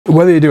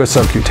Whether you do a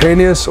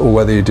subcutaneous or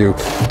whether you do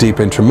deep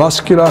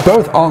intramuscular,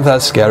 both aren't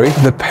that scary.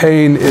 The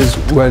pain is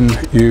when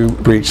you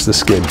breach the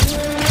skin.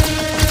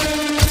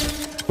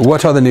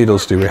 What other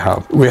needles do we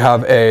have? We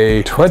have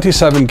a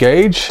 27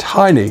 gauge,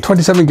 tiny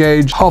 27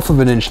 gauge, half of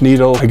an inch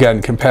needle,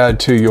 again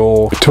compared to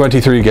your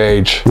 23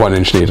 gauge 1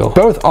 inch needle.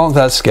 Both aren't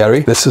that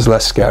scary. This is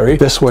less scary.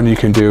 This one you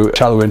can do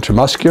shallow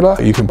intramuscular.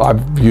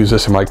 I've used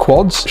this in my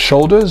quads,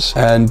 shoulders,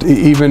 and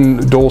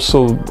even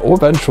dorsal or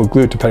ventral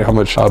glute, depending how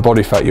much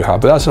body fat you have,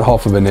 but that's a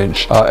half of an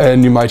inch.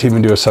 And you might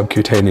even do a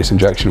subcutaneous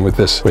injection with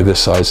this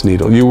size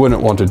needle. You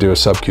wouldn't want to do a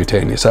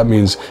subcutaneous. That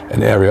means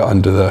an area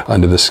under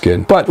the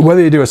skin. But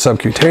whether you do a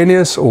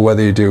subcutaneous or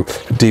whether you do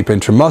deep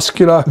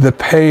intramuscular, the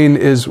pain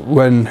is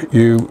when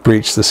you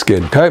breach the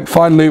skin. Okay,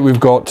 finally we've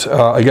got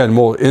again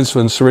more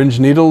insulin syringe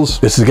needles.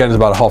 This is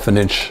about a half an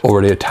inch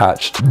already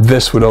attached.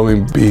 This would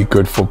only be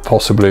good for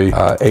possibly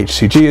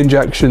HCG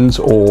injections,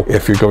 or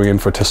if you're going in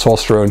for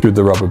testosterone through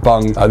the rubber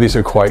bung. These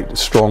are quite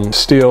strong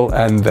steel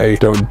and they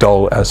don't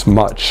dull as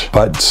much,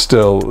 but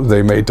still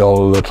they may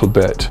dull a little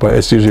bit, but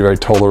it's usually very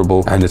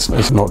tolerable and it's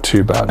not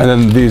too bad. And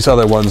then these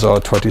other ones are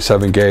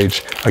 27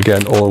 gauge,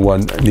 again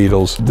all-in-one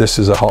needles. This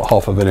is a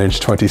half of an inch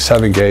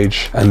 27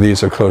 gauge, and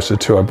these are closer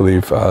to, I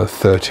believe,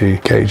 30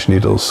 gauge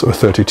needles or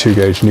 32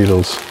 gauge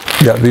needles.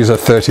 Yeah, these are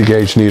 30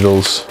 gauge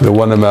needles. The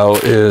 1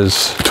 ml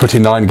is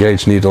 29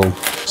 gauge needle,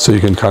 so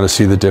you can kind of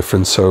see the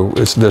difference. So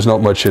there's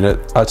not much in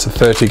it. That's a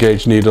 30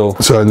 gauge needle.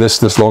 So in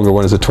this longer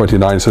one is a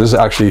 29. So this is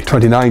actually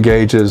 29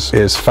 gauges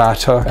is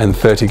fatter and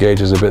 30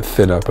 gauges is a bit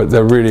thinner, but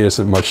there really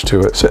isn't much to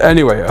it. So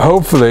anyway,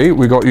 hopefully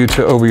we got you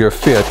over your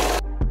fear.